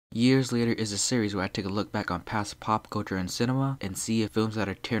Years Later is a series where I take a look back on past pop culture and cinema and see if films that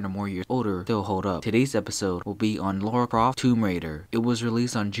are 10 or more years older still hold up. Today's episode will be on Lara Croft Tomb Raider. It was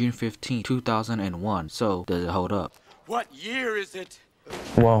released on June 15, 2001, so does it hold up? What year is it?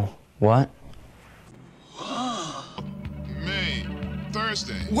 Whoa, what? May,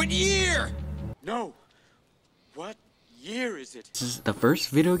 Thursday. What year? No. What year is it? This is the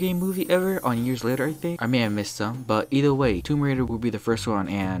first video game movie ever on Years Later, I think. I may have missed some, but either way, Tomb Raider will be the first one,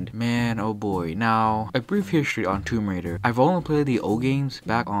 and man, oh boy. Now, a brief history on Tomb Raider. I've only played the old games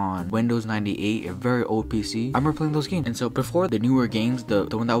back on Windows 98, a very old PC. I remember playing those games, and so before the newer games, the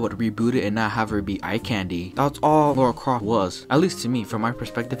one that would reboot it and not have her be eye candy, that's all Lara Croft was. At least to me, from my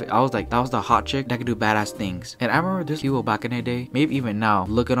perspective, I was like, that was the hot chick that could do badass things. And I remember there's people back in the day, maybe even now,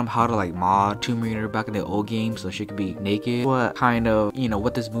 looking up how to like mod Tomb Raider back in the old games so she could be naked. What kind of,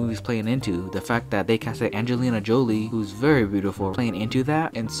 what this movie's playing into. The fact that they casted Angelina Jolie, who's very beautiful, playing into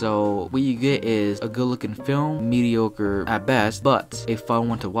that. And so what you get is a good looking film, mediocre at best, but a fun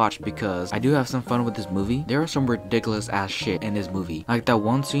one to watch because I do have some fun with this movie. There are some ridiculous ass shit in this movie. Like that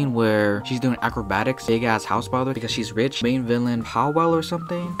one scene where she's doing acrobatics, big ass house father because she's rich. Main villain Powell or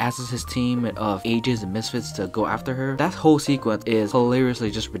something asks his team of ages and misfits to go after her. That whole sequence is hilariously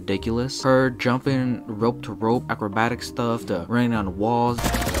just ridiculous. Her jumping rope to rope acrobatic stuff to running on walls.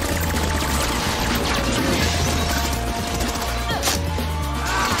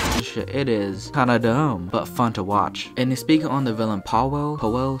 It is kinda dumb, but fun to watch. And speaking on the villain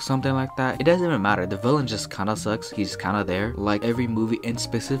Powell, something like that, it doesn't even matter. The villain just kinda sucks. He's kinda there. Like every movie, and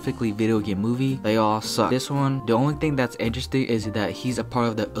specifically video game movie, they all suck. This one, the only thing that's interesting is that he's a part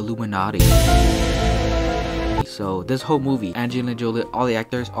of the Illuminati. So this whole movie, Angelina Jolie, all the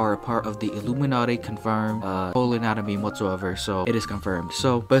actors are a part of the Illuminati, confirmed. Totally not a meme whatsoever, so it is confirmed.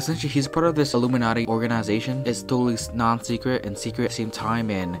 So, but essentially he's part of this Illuminati organization. It's totally non-secret and secret at the same time.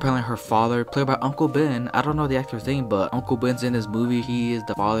 And apparently her father, played by Uncle Ben, I don't know the actor's name, but Uncle Ben's in this movie. He is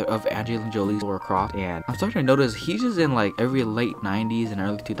the father of Angelina Jolie's Lara Croft. And I'm starting to notice he's just in like every late 90s and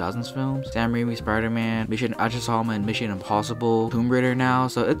early 2000s films. Sam Raimi, Spider-Man, I just saw him in Mission Impossible, Tomb Raider now.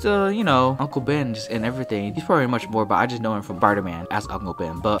 So it's Uncle Ben just in everything. He's probably much more, but I just know him from Spider-Man as Uncle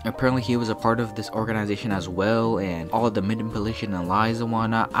Ben. But apparently he was a part of this organization as well, and all of the manipulation and lies and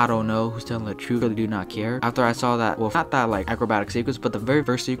whatnot. I don't know who's telling the truth. Really do not care. After I saw that, well, not that like acrobatic sequence, but the very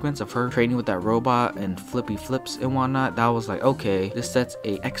first sequence of her training with that robot and flippy flips and whatnot, that was like, okay, this sets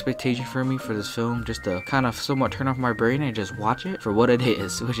a expectation for me for this film, just to kind of somewhat turn off my brain and just watch it for what it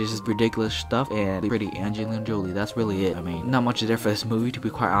is, which is just ridiculous stuff and pretty Angelina Jolie. That's really it. I mean, not much is there for this movie, to be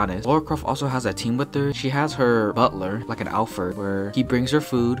quite honest. Lara Croft also has a team with her. She has her butler, like an Alfred, where he brings her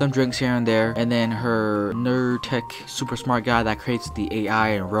food, some drinks here and there, and then her nerd tech super smart guy that creates the AI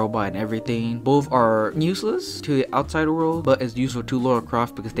and robot and everything. Both are useless to the outside world, but is useful to Lara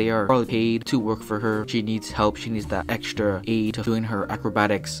Croft because they are probably paid to work for her. She needs help. She needs that extra aid to doing her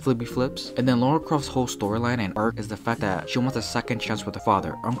acrobatics, flippy flips. And then Lara Croft's whole storyline and arc is the fact that she wants a second chance with her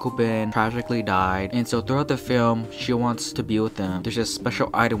father. Uncle Ben tragically died, and so throughout the film, she wants to be with him. There's a special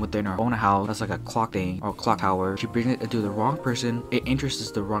item within her own house that's like a clock thing or clock tower. She brings it into the wrong person. It interests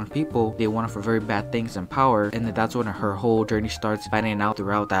the wrong people. They want it for very bad things and power, and then that's when her whole journey starts, finding out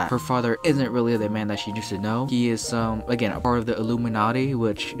throughout that her father isn't really the man that she used to know. He is again, a part of the Illuminati,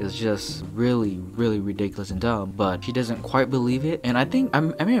 which is just really ridiculous and dumb, but she doesn't quite believe it. And I think I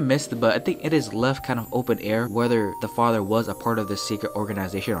may have missed it, but I think it is left kind of open air whether the father was a part of this secret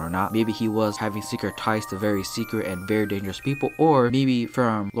organization or not. Maybe he was having secret ties to very secret and very dangerous people, or maybe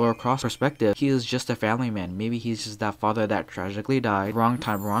from Lara Croft's perspective, he is just a family man. Maybe he's just that father that tragically died, wrong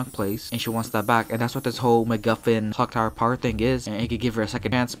time, wrong place, and she wants that back. And that's what this whole MacGuffin clock tower power thing is, and it could give her a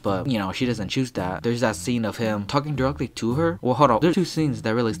second chance, but she doesn't choose that. There's that scene of him talking directly to her. Well, hold on, there's two scenes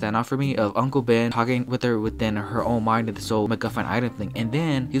that really stand out for me, of Uncle Ben talking with her within her own mind of this whole MacGuffin item thing, and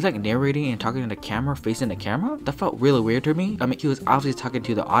then he's like narrating and talking to the camera, facing the camera. That felt really weird to me. I mean, he was obviously talking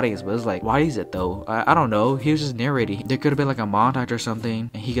to the audience, but it's like, why is it though? I don't know. He was just narrating. There could have been like a montage or something,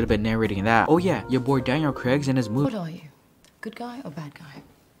 and he could have been narrating that. Oh yeah, your boy Daniel Craig's in his movie. What are you? Good guy or bad guy?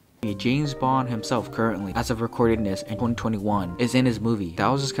 James Bond himself currently, as of recording this in 2021, is in his movie. That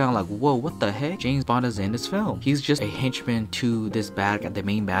was just kind of like, whoa, what the heck? James Bond is in this film. He's just a henchman to this bad guy, the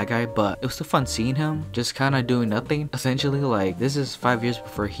main bad guy, but it was still fun seeing him just kind of doing nothing. Essentially, like, this is 5 years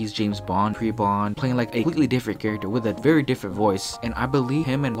before he's James Bond, pre-Bond, playing like a completely different character with a very different voice. And I believe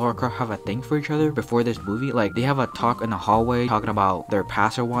him and Lara Croft have a thing for each other before this movie. Like, they have a talk in the hallway talking about their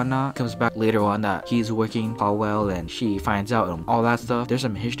past or whatnot. Comes back later on that he's working Powell and she finds out and all that stuff. There's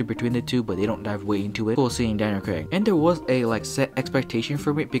some history between the two, but they don't dive way into it. Cool seeing Daniel Craig. And there was a like set expectation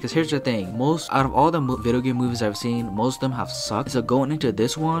for me, because here's the thing, most out of all the video game movies I've seen, most of them have sucked. So going into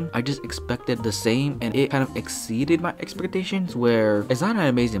this one, I just expected the same, and it kind of exceeded my expectations, where it's not an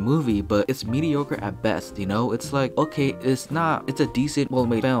amazing movie, but it's mediocre at best, you know? It's like, okay, it's a decent,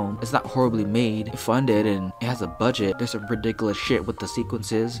 well-made film. It's not horribly made, funded, and it has a budget. There's some ridiculous shit with the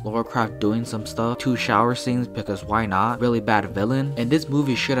sequences, Lara Croft doing some stuff, 2 shower scenes because why not, really bad villain, and this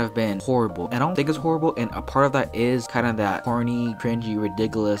movie should have been horrible. I don't think it's horrible, and a part of that is kind of that corny, cringy,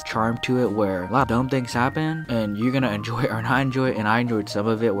 ridiculous charm to it, where a lot of dumb things happen and you're gonna enjoy it or not enjoy it, and I enjoyed some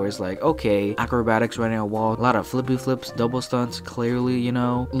of it, where it's like, okay, acrobatics running a wall, a lot of flippy flips, double stunts, clearly, you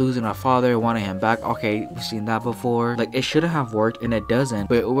know, losing a father, wanting him back, okay, we've seen that before. Like, it should have worked, and it doesn't,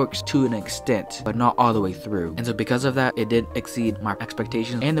 but it works to an extent, but not all the way through. And so because of that, it did exceed my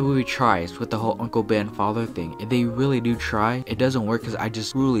expectations. And the movie tries with the whole Uncle Ben father thing, and they really do try. It doesn't work because I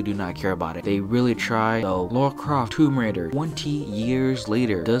just really do not care about it. They really try. So Lara Croft Tomb Raider 20 years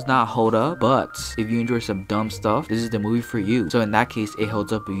later does not hold up, but if you enjoy some dumb stuff, this is the movie for you. So in that case, it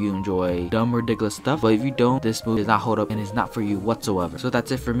holds up if you enjoy dumb, ridiculous stuff, but if you don't, this movie does not hold up and is not for you whatsoever. So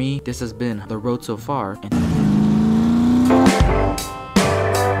that's it for me. This has been The Road So Far, and